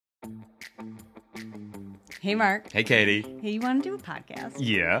Hey, Mark. Hey, Katie. Hey, you want to do a podcast?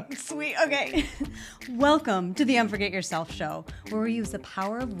 Yeah. Sweet. Okay. Welcome to the Unforget Yourself show, where we use the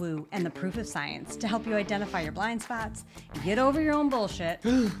power of woo and the proof of science to help you identify your blind spots, get over your own bullshit,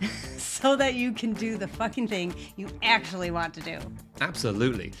 so that you can do the fucking thing you actually want to do.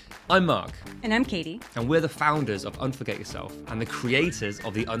 Absolutely. I'm Mark. And I'm Katie. And we're the founders of Unforget Yourself and the creators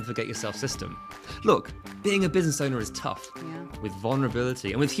of the Unforget Yourself system. Look, being a business owner is tough. Yeah. With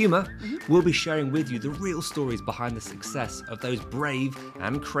vulnerability and with humor, we'll be sharing with you the real stories behind the success of those brave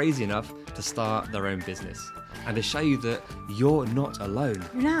and crazy enough to start their own business. And to show you that you're not alone.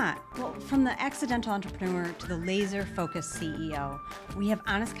 You're not. Well, from the accidental entrepreneur to the laser-focused CEO, we have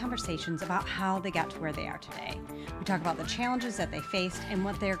honest conversations about how they got to where they are today. We talk about the challenges that they faced and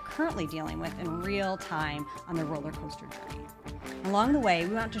what they're currently dealing with in real time on their roller coaster journey. Along the way,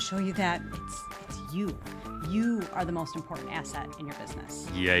 we want to show you that it's you. You are the most important asset in your business.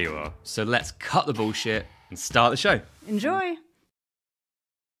 Yeah, you are. So let's cut the bullshit and start the show. Enjoy.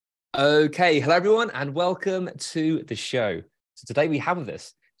 Okay, hello everyone and welcome to the show. So today we have with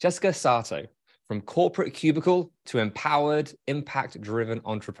us Jessica Sato, from corporate cubicle to empowered, impact-driven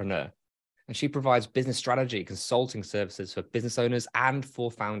entrepreneur. And she provides business strategy consulting services for business owners and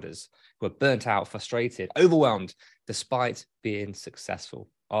for founders who are burnt out, frustrated, overwhelmed, despite being successful.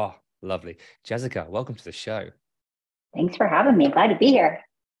 Oh, lovely. Jessica, welcome to the show. Thanks for having me. Glad to be here.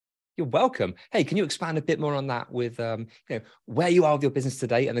 You're welcome. Hey, can you expand a bit more on that with where you are with your business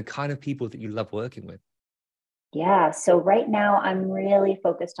today and the kind of people that you love working with? Yeah. So right now I'm really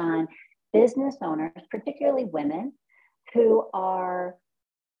focused on business owners, particularly women who are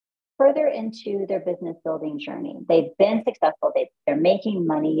further into their business building journey. They've been successful. They're making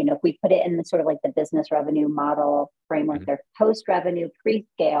money. You know, if we put it in the sort of like the business revenue model framework, they're post-revenue,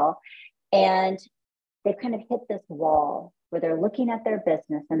 pre-scale, and they've kind of hit this wall where they're looking at their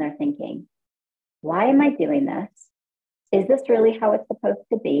business and they're thinking, why am I doing this? Is this really how it's supposed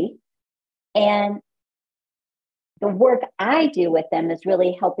to be? And the work I do with them is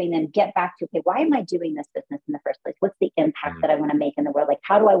really helping them get back to, okay, why am I doing this business in the first place? What's the impact that I want to make in the world? Like,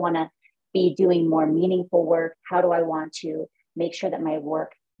 how do I want to be doing more meaningful work? How do I want to make sure that my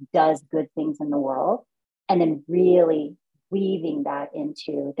work does good things in the world? And then really weaving that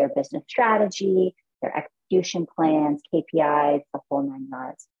into their business strategy, their execution plans, KPIs, the whole nine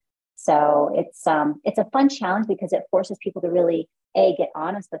yards. So it's a fun challenge because it forces people to really get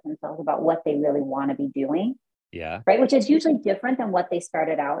honest with themselves about what they really want to be doing. Yeah. Right. Which is usually different than what they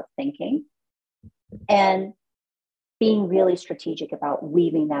started out thinking, and being really strategic about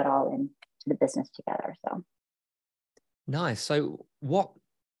weaving that all into the business together. So nice. So what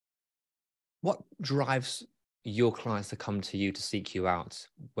drives your clients to come to you to seek you out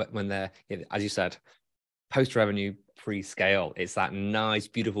when they're, as you said, post-revenue, pre-scale? It's that nice,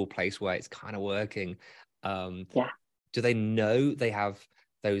 beautiful place where it's kind of working. Yeah. Do they know they have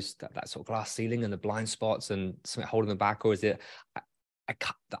that sort of glass ceiling and the blind spots and something holding them back, or is it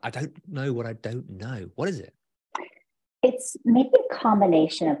I don't know what I don't know? What is it? It's maybe a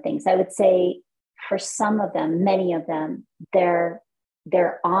combination of things. I would say for some of them, many of them, they're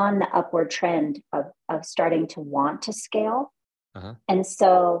on the upward trend of starting to want to scale. And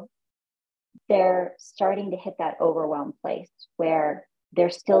so they're starting to hit that overwhelmed place where they're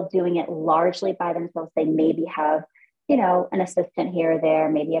still doing it largely by themselves. They maybe have, an assistant here or there,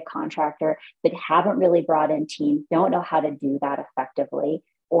 maybe a contractor, but haven't really brought in teams, don't know how to do that effectively,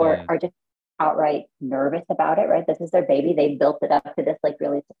 or are just outright nervous about it, right? This is their baby. They built it up to this like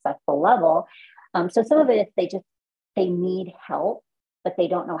really successful level. So some of it is they need help, but they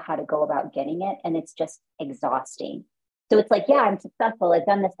don't know how to go about getting it. And it's just exhausting. So it's like, yeah, I'm successful. I've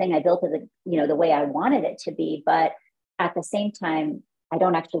done this thing. I built it, the way I wanted it to be. But at the same time, I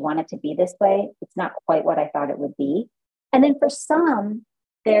don't actually want it to be this way. It's not quite what I thought it would be. And then for some,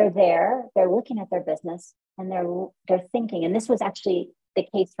 they're looking at their business and they're thinking, and this was actually the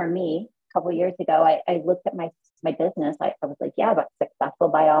case for me a couple of years ago. I looked at my business. I was like, yeah, but successful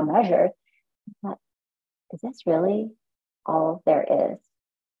by all measures. But is this really all there is?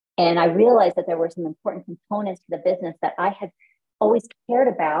 And I realized that there were some important components to the business that I had always cared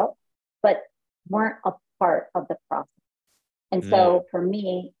about, but weren't a part of the process. And so for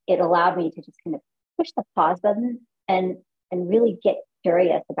me, it allowed me to just kind of push the pause button and really get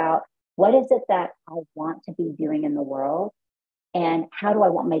curious about what is it that I want to be doing in the world, and how do I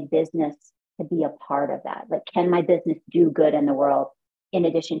want my business to be a part of that? Like, can my business do good in the world in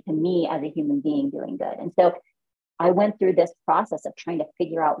addition to me as a human being doing good? And so I went through this process of trying to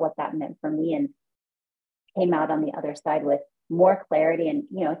figure out what that meant for me, and came out on the other side with more clarity. And,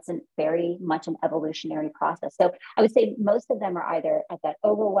 it's a very much an evolutionary process. So I would say most of them are either at that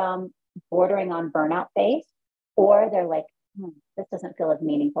overwhelm, bordering on burnout phase, or they're like, this doesn't feel as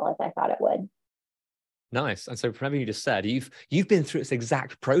meaningful as I thought it would. Nice. And so from everything you just said, you've been through this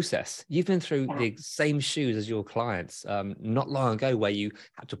exact process. You've been through Yeah. the same shoes as your clients, not long ago, where you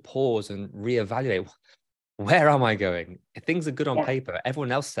had to pause and reevaluate. Where am I going? Things are good on paper.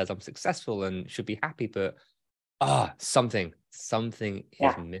 Everyone else says I'm successful and should be happy, but something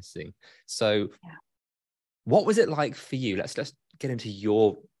is missing. So what was it like for you? Let's get into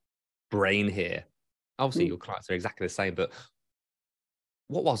your brain here. Obviously, your clients are exactly the same, but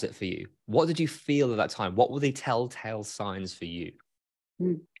what was it for you? What did you feel at that time? What were the telltale signs for you?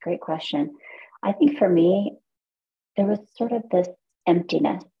 Great question. I think for me, there was sort of this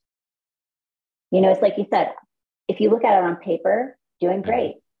emptiness. It's like you said, if you look at it on paper, doing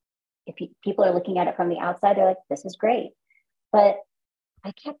great. If people are looking at it from the outside, they're like, this is great. But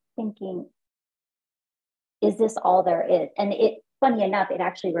I kept thinking, is this all there is? And funny enough, it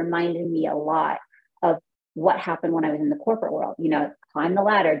actually reminded me a lot of what happened when I was in the corporate world. Climb the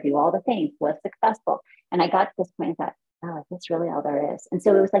ladder, do all the things, was successful. And I got to this point and thought, oh, is this really all there is? And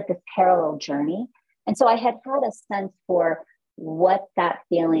so it was like this parallel journey. And so I had a sense for what that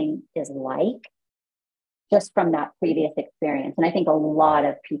feeling is like just from that previous experience. And I think a lot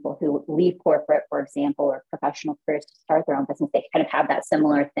of people who leave corporate, for example, or professional careers to start their own business, they kind of have that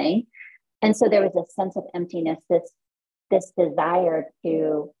similar thing. And so there was a sense of emptiness, this desire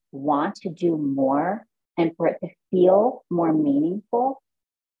to want to do more and for it to feel more meaningful.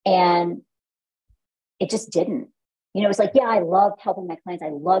 And it just didn't. It was like, I loved helping my clients. I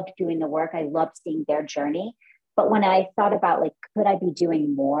loved doing the work. I loved seeing their journey. But when I thought about could I be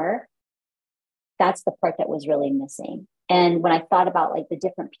doing more? That's the part that was really missing. And when I thought about the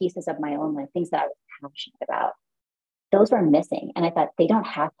different pieces of my own life, things that I was passionate about, those were missing. And I thought they don't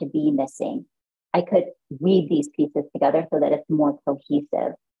have to be missing. I could weave these pieces together so that it's more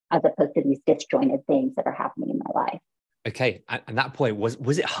cohesive as opposed to these disjointed things that are happening in my life. Okay. And that point,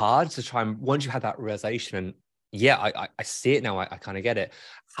 was it hard to try and, once you had that realization and I see it now, I kind of get it.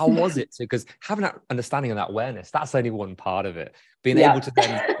 How was it because having that understanding and that awareness, that's only one part of it. Being able to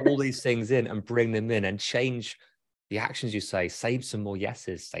then pull these things in and bring them in and change the actions you say some more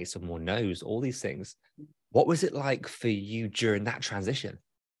yeses, say some more nos, all these things. What was it like for you during that transition?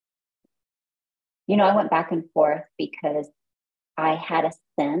 I went back and forth because I had a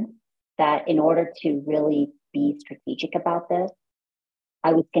sense that in order to really be strategic about this,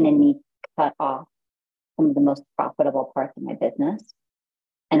 I was going to need to cut off some of the most profitable parts of my business.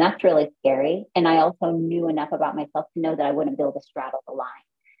 And that's really scary. And I also knew enough about myself to know that I wouldn't be able to straddle the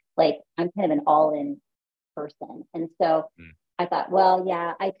line. I'm kind of an all-in person. And so I thought,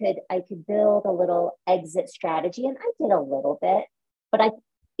 I could build a little exit strategy. And I did a little bit, but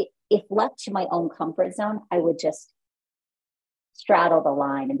if left to my own comfort zone, I would just straddle the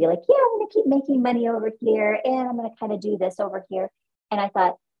line and be like, I'm going to keep making money over here. And I'm going to kind of do this over here. And I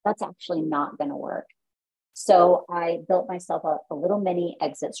thought, that's actually not going to work. So I built myself a little mini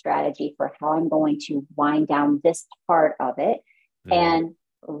exit strategy for how I'm going to wind down this part of it and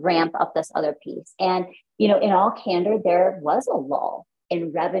ramp up this other piece. And, in all candor, there was a lull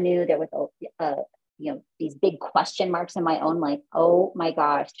in revenue. There was these big question marks in my own life. Oh my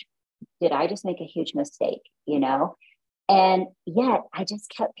gosh, did I just make a huge mistake? And yet I just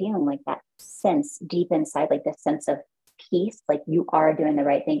kept feeling that sense deep inside, this sense of peace, you are doing the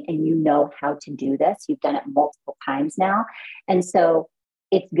right thing and you know how to do this. You've done it multiple times now. And so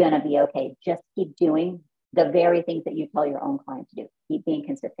it's going to be okay. Just keep doing the very things that you tell your own client to do. Keep being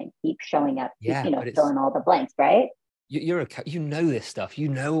consistent, keep showing up, keep, filling all the blanks, right? You know this stuff. You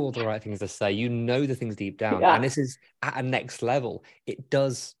know all the right things to say. You know the things deep down. And this is at a next level. It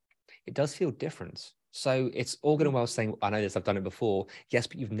does feel different. So it's all good and well saying, I know this, I've done it before. Yes,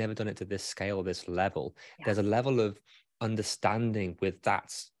 but you've never done it to this scale, this level. There's a level of understanding with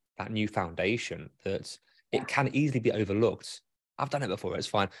that new foundation that it can easily be overlooked. I've done it before, it's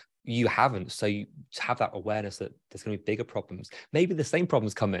fine. You haven't, so you have that awareness that there's going to be bigger problems. Maybe the same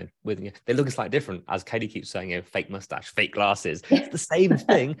problems come in with they look slightly different, as Katie keeps saying, fake mustache, fake glasses. It's the same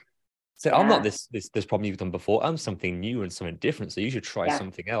thing. So I'm not this problem you've done before. I'm something new and something different. So you should try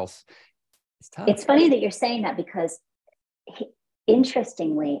something else. It's tough. It's funny that you're saying that because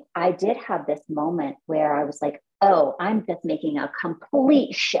interestingly, I did have this moment where I was like, oh, I'm just making a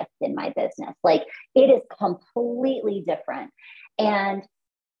complete shift in my business. It is completely different. And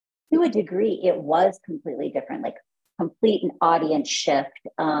to a degree, it was completely different, complete an audience shift,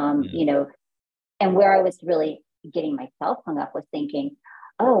 and where I was really getting myself hung up was thinking,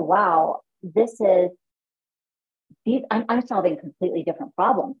 oh, wow, this is I'm solving completely different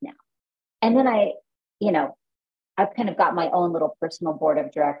problems now. And then you know, I've kind of got my own little personal board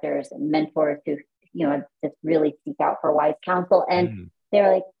of directors and mentors who, just really seek out for wise counsel. And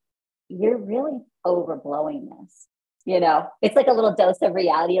they're like, you're really overblowing this. It's like a little dose of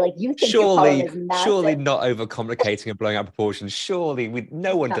reality. Like, you think your problem is massive. Surely not overcomplicating and blowing out proportions. Surely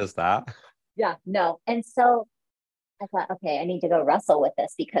no one does that. Yeah, no. And so I thought, okay, I need to go wrestle with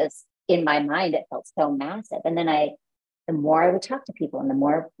this, because in my mind it felt so massive. And then the more I would talk to people, and the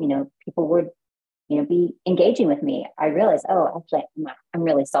more, people would, be engaging with me, I realized, oh, actually, I'm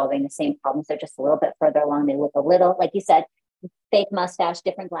really solving the same problems. They're just a little bit further along. They look a little, like you said, fake mustache,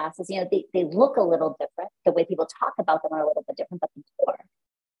 different glasses. They look a little different. The way people talk about them are a little bit different, but the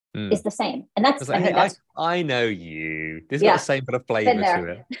core is the same. And that's, I know you. This got the same kind of flavor to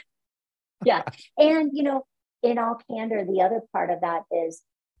it. Yeah. And, in all candor, the other part of that is,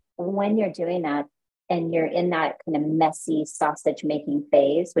 when you're doing that and you're in that kind of messy sausage making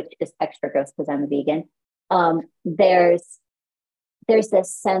phase, which is extra gross because I'm a vegan, there's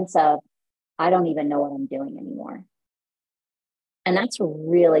this sense of, I don't even know what I'm doing anymore. And that's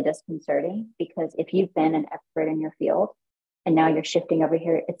really disconcerting, because if you've been an expert in your field and now you're shifting over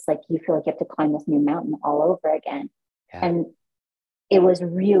here, it's like you feel like you have to climb this new mountain all over again. Yeah. And it was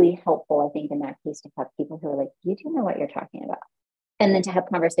really helpful, I think, in that case, to have people who are like, you do know what you're talking about. And then to have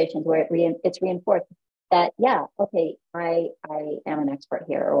conversations where it's reinforced that, yeah, okay, I am an expert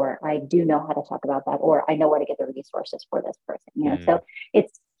here, or I do know how to talk about that, or I know where to get the resources for this person. So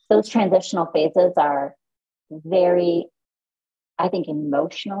it's, those transitional phases are very, I think,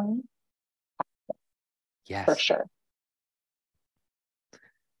 emotionally, yes, for sure.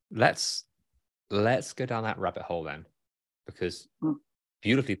 Let's go down that rabbit hole then, because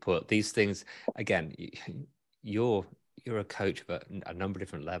beautifully put, these things, again, you're a coach of a number of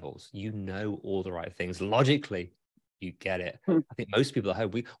different levels. You know all the right things. Logically, you get it. I think most people at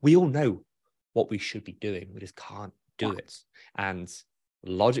home, we all know what we should be doing. We just can't do it. And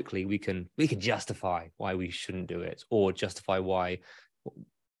logically, we can justify why we shouldn't do it, or justify why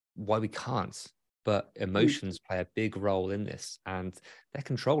we can't. But emotions play a big role in this, and they're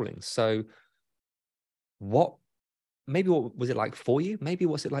controlling. So what was it like for you? Maybe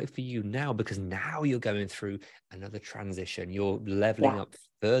what's it like for you now? Because now you're going through another transition. You're leveling up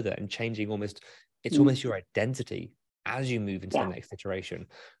further and changing it's almost your identity as you move into the next iteration.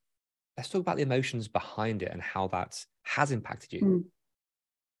 Let's talk about the emotions behind it and how that has impacted you.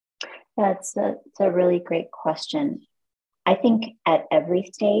 That's a really great question. I think at every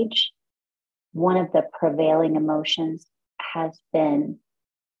stage, one of the prevailing emotions has been,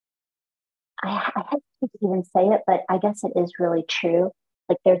 I hesitate to even say it, but I guess it is really true.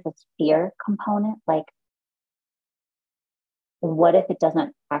 Like, there's this fear component. Like, what if it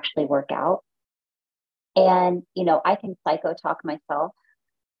doesn't actually work out? And, I can psycho talk myself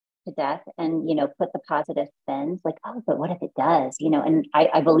to death and, put the positive spins, like, oh, but what if it does? And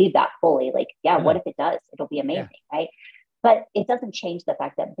I believe that fully. Like, what if it does? It'll be amazing, right? But it doesn't change the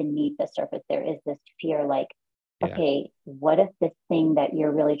fact that beneath the surface, there is this fear, like, okay, what if this thing that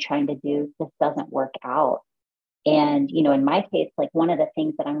you're really trying to do just doesn't work out? And, in my case, like, one of the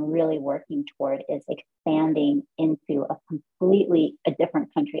things that I'm really working toward is expanding into a completely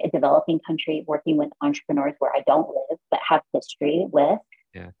different country, a developing country, working with entrepreneurs where I don't live, but have history with,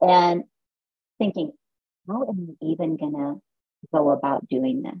 and thinking, how am I even going to go about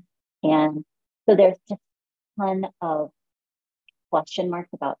doing this? And so there's just a ton of question marks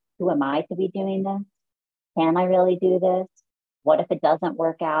about, who am I to be doing this? Can I really do this? What if it doesn't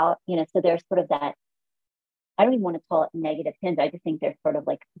work out? So there's sort of that, I don't even want to call it negative hinge. I just think there's sort of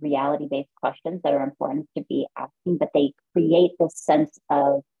like reality-based questions that are important to be asking, but they create this sense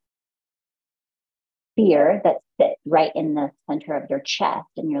of fear that sits right in the center of your chest.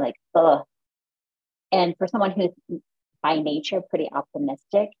 And you're like, ugh. And for someone who's by nature pretty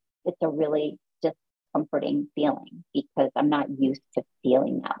optimistic, it's a really discomforting feeling, because I'm not used to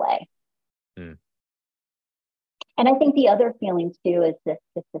feeling that way. And I think the other feeling too is this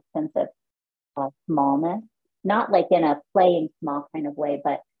sense of smallness, not like in a playing small kind of way,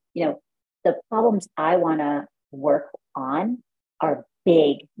 but the problems I want to work on are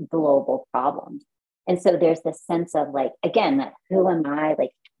big global problems. And so there's this sense of, like, again, that who am I?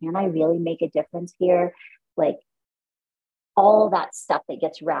 Like, can I really make a difference here? Like, all that stuff that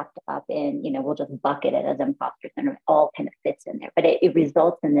gets wrapped up in, we'll just bucket it as imposter syndrome, all kind of fits in there. But it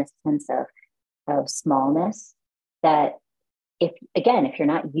results in this sense of smallness that, if you're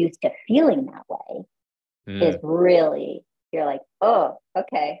not used to feeling that way, is really, you're like, oh,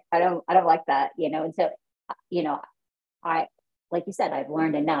 okay, I don't like that, And so, like you said, I've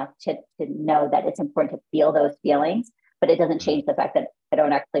learned enough to know that it's important to feel those feelings, but it doesn't change the fact that I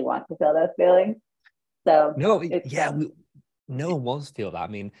don't actually want to feel those feelings. So No, yeah, no one wants to feel that. I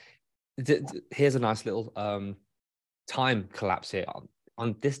mean, here's a nice little time collapse here.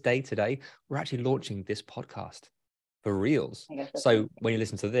 On this day today, we're actually launching this podcast for reals. So when you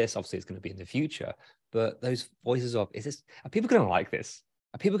listen to this, obviously it's going to be in the future, but those voices of, are people going to like this?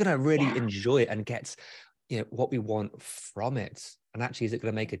 Are people going to really enjoy it and get, what we want from it? And actually, is it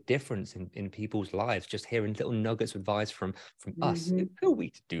going to make a difference in people's lives? Just hearing little nuggets of advice from us. Who are we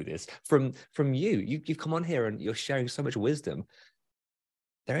to do this? From you. You've come on here and you're sharing so much wisdom.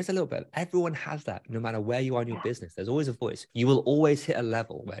 There is a little bit. Everyone has that. No matter where you are in your business, there's always a voice. You will always hit a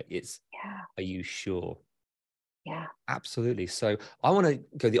level where it's, are you sure? Yeah, absolutely. So I want to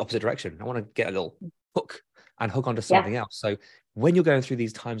go the opposite direction. I want to get a little hook onto something else. So when you're going through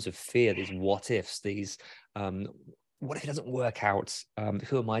these times of fear, these what ifs, these what if it doesn't work out?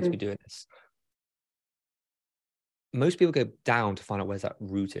 Who am I to be doing this? Most people go down to find out where's that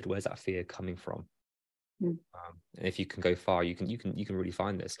rooted, where's that fear coming from. And if you can go far, you can really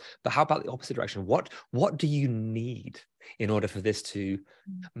find this. But how about the opposite direction? What do you need in order for this to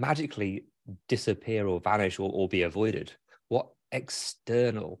magically disappear or vanish or be avoided? What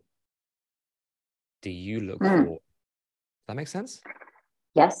external do you look for? Does that make sense?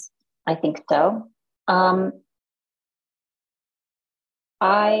 Yes, I think so.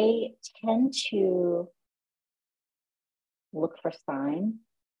 I tend to look for signs.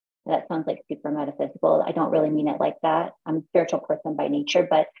 That sounds like super metaphysical. I don't really mean it like that. I'm a spiritual person by nature,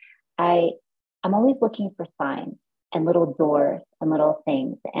 but I'm always looking for signs and little doors and little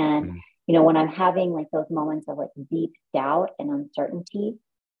things. And when I'm having like those moments of like deep doubt and uncertainty,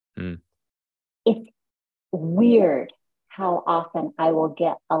 it's weird how often I will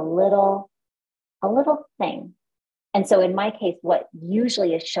get a little thing. And so in my case, what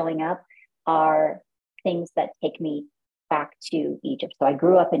usually is showing up are things that take me back to Egypt. So I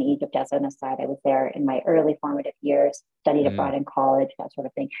grew up in Egypt as an aside. I was there in my early formative years, studied abroad in college, that sort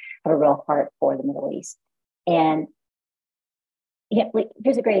of thing. I have a real heart for the Middle East. And like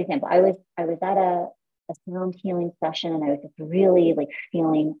here's a great example. I was at a sound healing session and I was just really like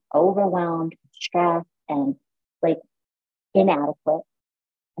feeling overwhelmed, stressed, and like inadequate.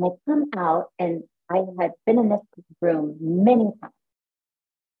 And I come out and I had been in this room many times.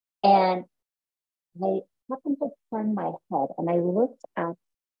 And I happened to turn my head and I looked at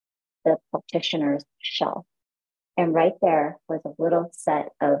the practitioner's shelf. And right there was a little set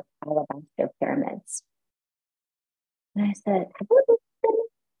of alabaster pyramids. And I said, have you ever been?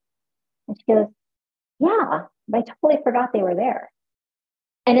 And she goes, yeah, I totally forgot they were there.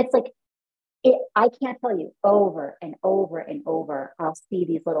 And it's like, I can't tell you, over and over and over, I'll see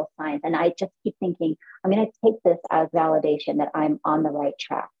these little signs. And I just keep thinking, I'm going to take this as validation that I'm on the right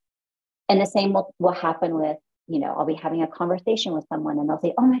track. And the same will happen with, I'll be having a conversation with someone and they'll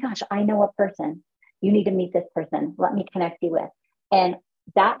say, oh my gosh, I know a person. You need to meet this person. Let me connect you with. And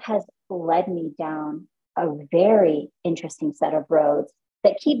that has led me down a very interesting set of roads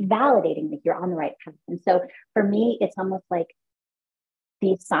that keep validating that you're on the right path. And so for me, it's almost like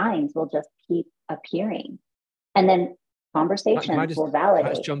these signs will just keep appearing. And then conversations will validate.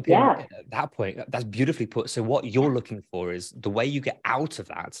 Can I just jump in at that point? That's beautifully put. So what you're looking for is the way you get out of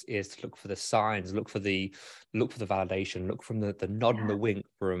that is to look for the signs, look for the validation, look from the nod and the wink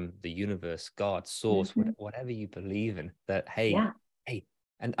from the universe, God, source, whatever you believe in. That hey,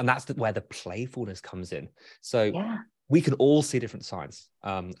 and that's where the playfulness comes in. So we can all see different signs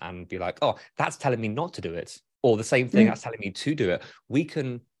and be like, oh, that's telling me not to do it, or the same thing that's telling me to do it. We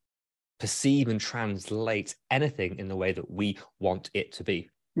can perceive and translate anything in the way that we want it to be.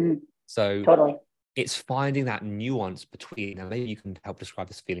 So totally, it's finding that nuance between, and maybe you can help describe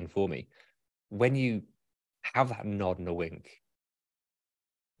this feeling for me. When you have that nod and a wink,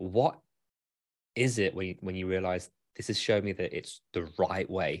 what is it when you realize this is showing me that it's the right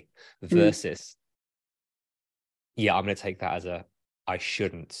way versus, I'm going to take that as I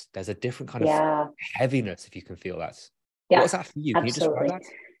shouldn't. There's a different kind of heaviness, if you can feel that. What's that for you? Can you describe that?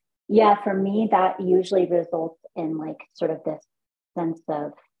 Yeah, for me, that usually results in like sort of this sense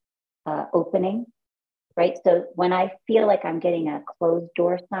of opening, right? So when I feel like I'm getting a closed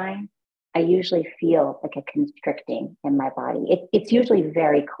door sign, I usually feel like a constricting in my body. It's usually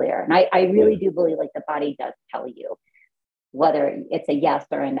very clear. And I really do believe like the body does tell you whether it's a yes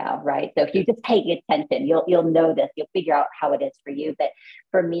or a no, right? So if you just pay attention, you'll know this, you'll figure out how it is for you. But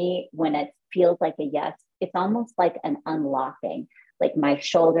for me, when it feels like a yes, it's almost like an unlocking. Like my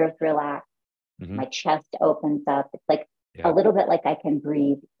shoulders relax, my chest opens up. It's like a little bit like I can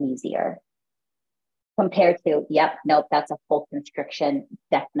breathe easier. compared to, yep, nope, that's a full constriction,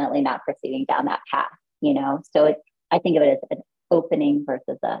 definitely not proceeding down that path, So I think of it as an opening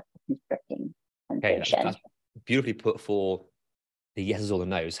versus a constricting sensation. Okay, that's beautifully put for the yeses or the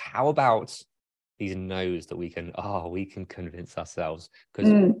nos. How about these no's that we can convince ourselves?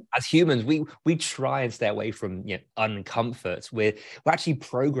 Because as humans, we try and stay away from uncomfort. We're actually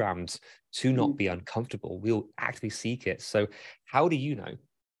programmed to not be uncomfortable. We'll actively seek it. So how do you know?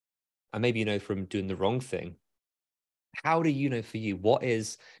 And maybe from doing the wrong thing. How do you know for you what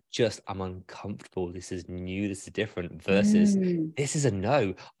is just I'm uncomfortable, this is new, this is different, versus this is a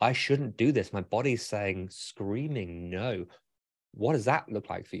no, I shouldn't do this, my body's saying, screaming no? What does that look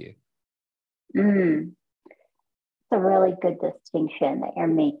like for you? It's a really good distinction that you're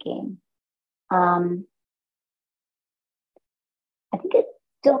making. I think it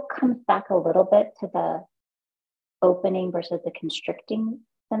still comes back a little bit to the opening versus the constricting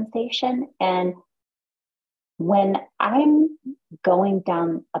sensation. And when I'm going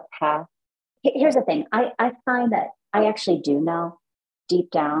down a path, here's the thing. I find that I actually do know deep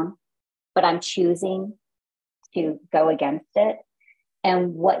down, but I'm choosing to go against it.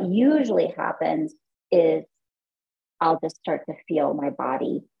 And what usually happens is I'll just start to feel my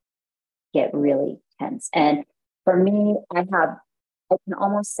body get really tense. And for me, I can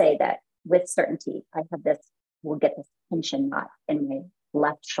almost say that with certainty, we'll get this tension knot in my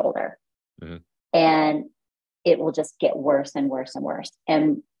left shoulder. And it will just get worse and worse and worse.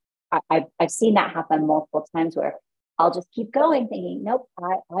 And I've seen that happen multiple times where I'll just keep going thinking, nope,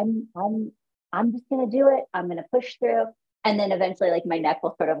 I'm just going to do it. I'm going to push through. And then eventually like my neck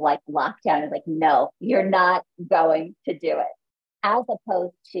will sort of like lock down and like, no, you're not going to do it. As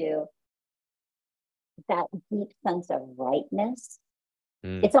opposed to that deep sense of rightness.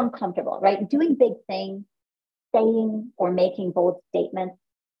 It's uncomfortable, right? Doing big things, saying or making bold statements,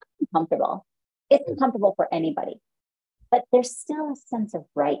 uncomfortable. It's uncomfortable for anybody, but there's still a sense of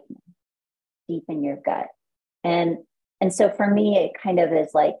rightness deep in your gut. And so for me, it kind of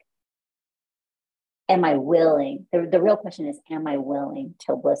is like, am I willing? The real question is, am I willing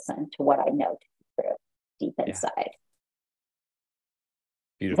to listen to what I know to be true deep inside?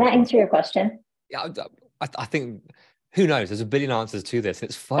 Beautiful. Does that answer your question? Yeah, I think, who knows? There's a billion answers to this.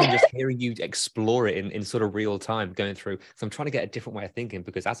 It's fun just hearing you explore it in sort of real time, going through. So I'm trying to get a different way of thinking,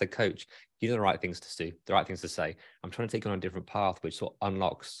 because as a coach, you know the right things to do, the right things to say. I'm trying to take you on a different path, which sort of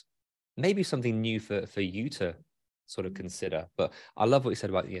unlocks maybe something new for you to sort of consider. But I love what you said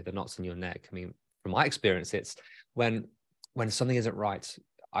about the knots in your neck. I mean, from my experience, it's when something isn't right,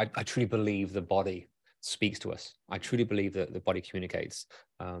 I truly believe the body speaks to us. I truly believe that the body communicates.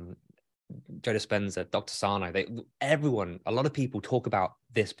 Joe Dispenza, Dr. Sano, everyone, a lot of people talk about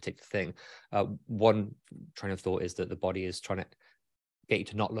this particular thing. One train of thought is that the body is trying to get you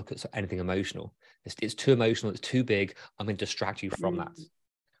to not look at anything emotional. It's too emotional, it's too big, I'm going to distract you from that.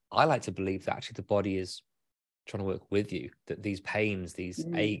 I like to believe that actually the body is trying to work with you, that these pains, these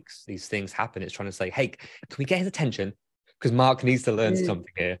aches, these things happen. It's trying to say, hey, can we get his attention? Because Mark needs to learn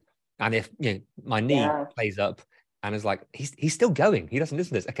something here. And if my knee plays up, and is like, he's still going. He doesn't listen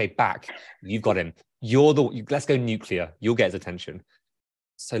to this. Okay, back. You've got him. Let's go nuclear. You'll get his attention.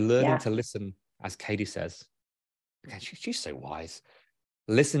 So learning to listen, as Katie says, she's so wise.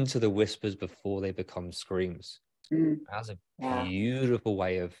 Listen to the whispers before they become screams. That's a beautiful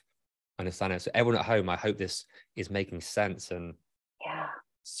way of understanding it. So everyone at home, I hope this is making sense and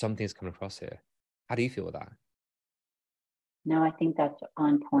something's coming across here. How do you feel with that? No, I think that's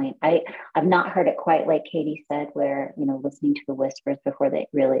on point. I've not heard it quite like Katie said, where, listening to the whispers before they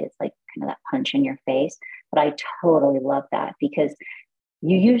really, it's like kind of that punch in your face. But I totally love that, because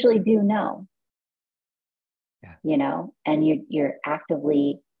you usually do know, and you're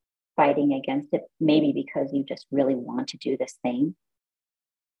actively fighting against it, maybe because you just really want to do this thing.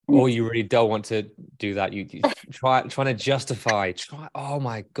 Or you really don't want to do that. You trying to justify, oh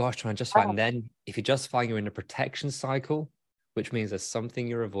my gosh, trying to justify. And then if you're justifying, you're in a protection cycle, which means there's something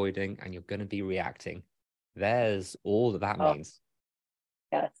you're avoiding and you're going to be reacting. There's all that means.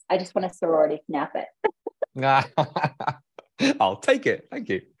 Yes. I just want to sorority snap it. I'll take it. Thank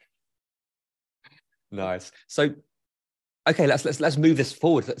you. Nice. So, okay, let's move this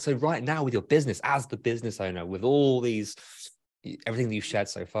forward. So right now with your business, as the business owner, with all these, everything that you've shared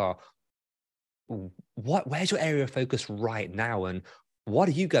so far, where's your area of focus right now? And what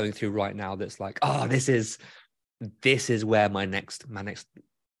are you going through right now that's like, oh, this is where my next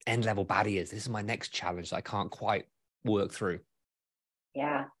end level baddie is. This is my next challenge that I can't quite work through.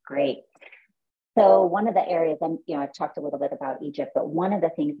 Yeah, great. So one of the areas, I've talked a little bit about Egypt, but one of the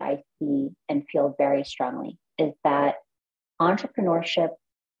things I see and feel very strongly is that entrepreneurship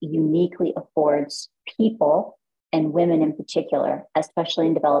uniquely affords people and women in particular, especially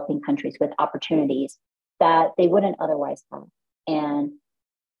in developing countries, with opportunities that they wouldn't otherwise have. And,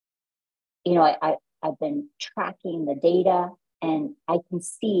 I've been tracking the data, and I can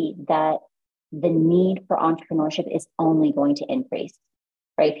see that the need for entrepreneurship is only going to increase,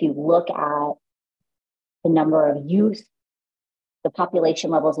 right? If you look at the number of youth, the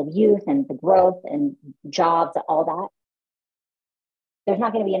population levels of youth and the growth and jobs, all that, there's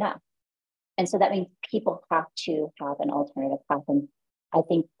not going to be enough. And so that means people have to have an alternative path. And I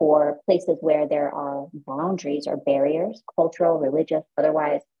think for places where there are boundaries or barriers, cultural, religious,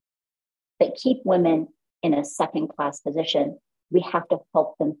 otherwise, that keep women in a second class position, we have to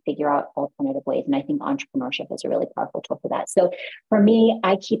help them figure out alternative ways. And I think entrepreneurship is a really powerful tool for that. So for me,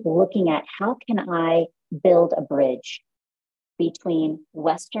 I keep looking at how can I build a bridge between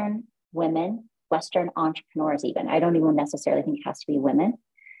Western women, Western entrepreneurs, even. I don't even necessarily think it has to be women,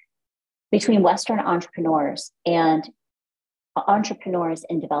 between Western entrepreneurs and entrepreneurs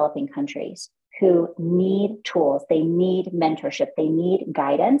in developing countries who need tools, they need mentorship, they need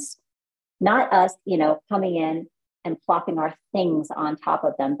guidance, not us, coming in and plopping our things on top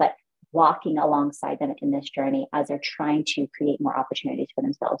of them, but walking alongside them in this journey as they're trying to create more opportunities for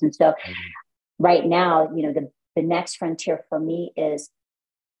themselves. And so right now, the next frontier for me is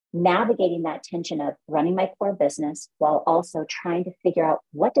navigating that tension of running my core business while also trying to figure out,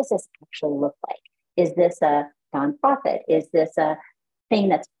 what does this actually look like? Is this a nonprofit? Is this a thing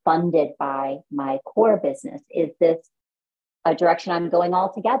that's funded by my core business? Is this a direction I'm going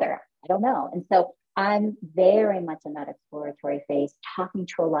all together? I don't know. And so I'm very much in that exploratory phase, talking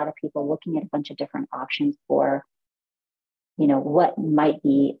to a lot of people, looking at a bunch of different options for, what might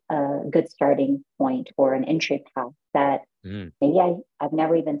be a good starting point or an entry path that maybe I've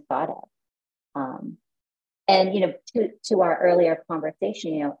never even thought of. And, to our earlier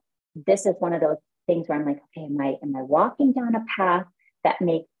conversation, this is one of those things where I'm like, okay, am I walking down a path that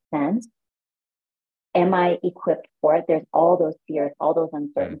makes sense? Am I equipped for it? There's all those fears, all those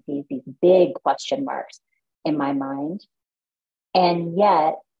uncertainties, these big question marks in my mind. And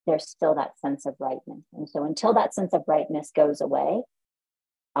yet there's still that sense of rightness. And so until that sense of rightness goes away,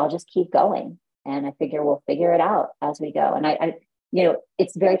 I'll just keep going. And I figure we'll figure it out as we go. And I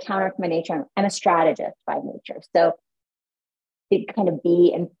it's very counter to my nature. I'm a strategist by nature. So to kind of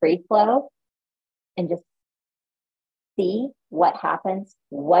be in free flow and just see what happens.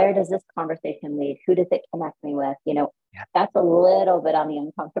 Where does this conversation lead? Who does it connect me with? That's a little bit on the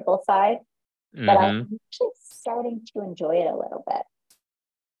uncomfortable side, but I'm actually starting to enjoy it a little bit.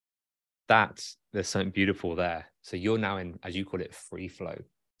 There's something beautiful there. So you're now in, as you call it, free flow.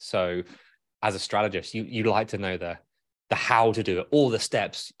 So as a strategist, you like to know the how to do it, all the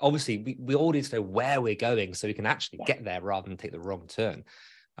steps. Obviously, we all need to know where we're going so we can actually get there rather than take the wrong turn.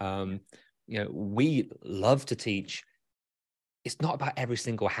 We love to teach. It's not about every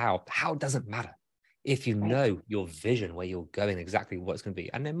single how. How doesn't matter. If you know your vision, where you're going, exactly what it's going to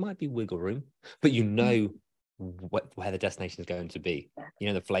be, and there might be wiggle room, but where the destination is going to be.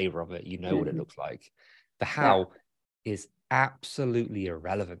 The flavor of it, what it looks like. The how is absolutely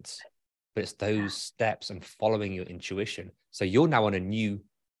irrelevant, but it's those steps and following your intuition. So you're now on a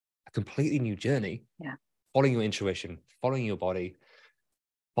completely new journey, following your intuition, following your body,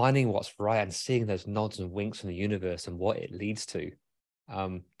 finding what's right and seeing those nods and winks from the universe and what it leads to.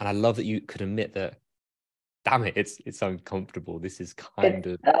 And I love that you could admit that, damn it, it's uncomfortable. This is kind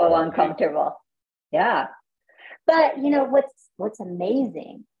of so uncomfortable. Yeah. But what's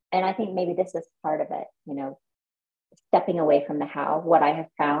amazing, and I think maybe this is part of it, stepping away from the how, what I have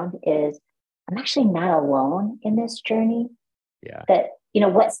found is I'm actually not alone in this journey. Yeah. That,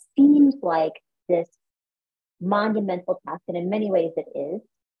 what seems like this monumental task, and in many ways it is,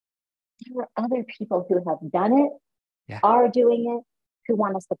 there are other people who have done it, are doing it, who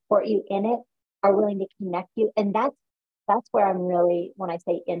want to support you in it, are willing to connect you. And that's where I'm really, when I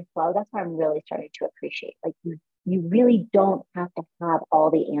say in flow, that's where I'm really starting to appreciate. Like you really don't have to have all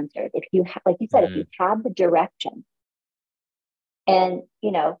the answers. If you like you said, if you have the direction, and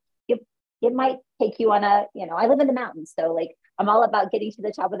it might take you on I live in the mountains, so like I'm all about getting to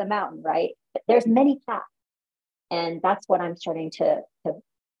the top of the mountain, right? But there's many paths, and that's what I'm starting to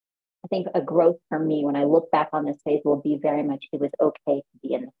I think a growth for me when I look back on this phase will be very much, it was okay to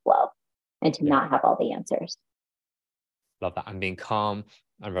be in the flow and to not have all the answers. Love that. And being calm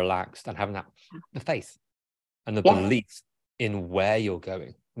and relaxed and having the faith and the belief in where you're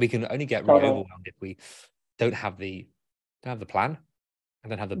going. We can only get really overwhelmed if we don't have the plan and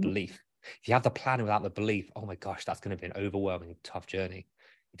don't have the belief. If you have the plan without the belief, oh my gosh, that's going to be an overwhelming, tough journey.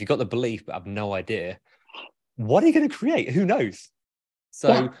 If you've got the belief but have no idea, what are you going to create? Who knows? So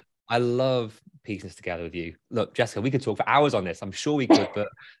Yeah. I love piecing this together with you. Look, Jessica, we could talk for hours on this. I'm sure we could, but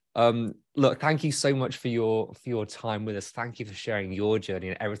look, thank you so much for your time with us. Thank you for sharing your journey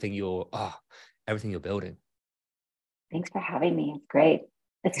and everything you're building. Thanks for having me. It's great.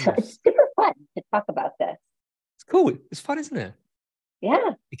 It's Yes. super fun to talk about this. It's cool. It's fun, isn't it?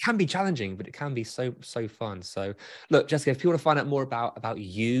 Yeah. It can be challenging, but it can be so fun. So look, Jessica, if people want to find out more about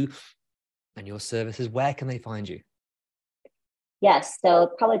you and your services, where can they find you? Yes.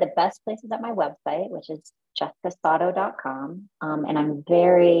 So probably the best place is at my website, which is jessicasato.com. And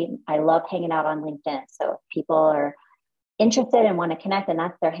I love hanging out on LinkedIn. So if people are interested and want to connect and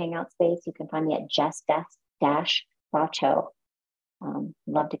that's their hangout space, you can find me at jess-sato.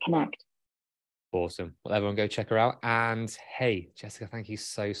 Love to connect. Awesome. Well, everyone go check her out. And hey, Jessica, thank you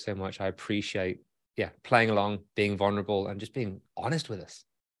so much. I appreciate, playing along, being vulnerable, and just being honest with us.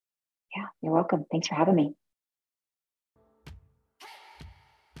 Yeah, you're welcome. Thanks for having me.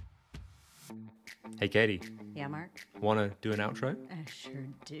 Hey, Katie. Yeah, Mark? Want to do an outro? I sure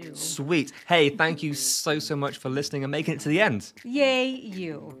do. Sweet. Hey, thank you so much for listening and making it to the end. Yay,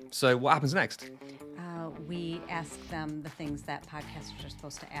 you. So what happens next? We ask them the things that podcasters are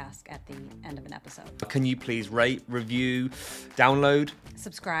supposed to ask at the end of an episode. Can you please rate, review, download?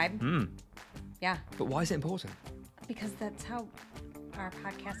 Subscribe. Yeah. But why is it important? Because that's how our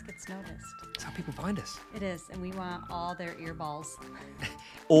podcast gets noticed. That's how people find us. It is, and we want all their earballs.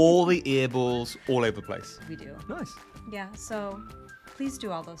 All the earballs all over the place. We do. Nice. Yeah, so please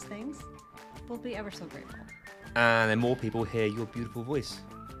do all those things. We'll be ever so grateful. And then more people hear your beautiful voice.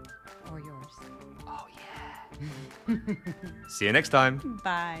 Or yours. Oh, yeah. See you next time.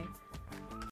 Bye.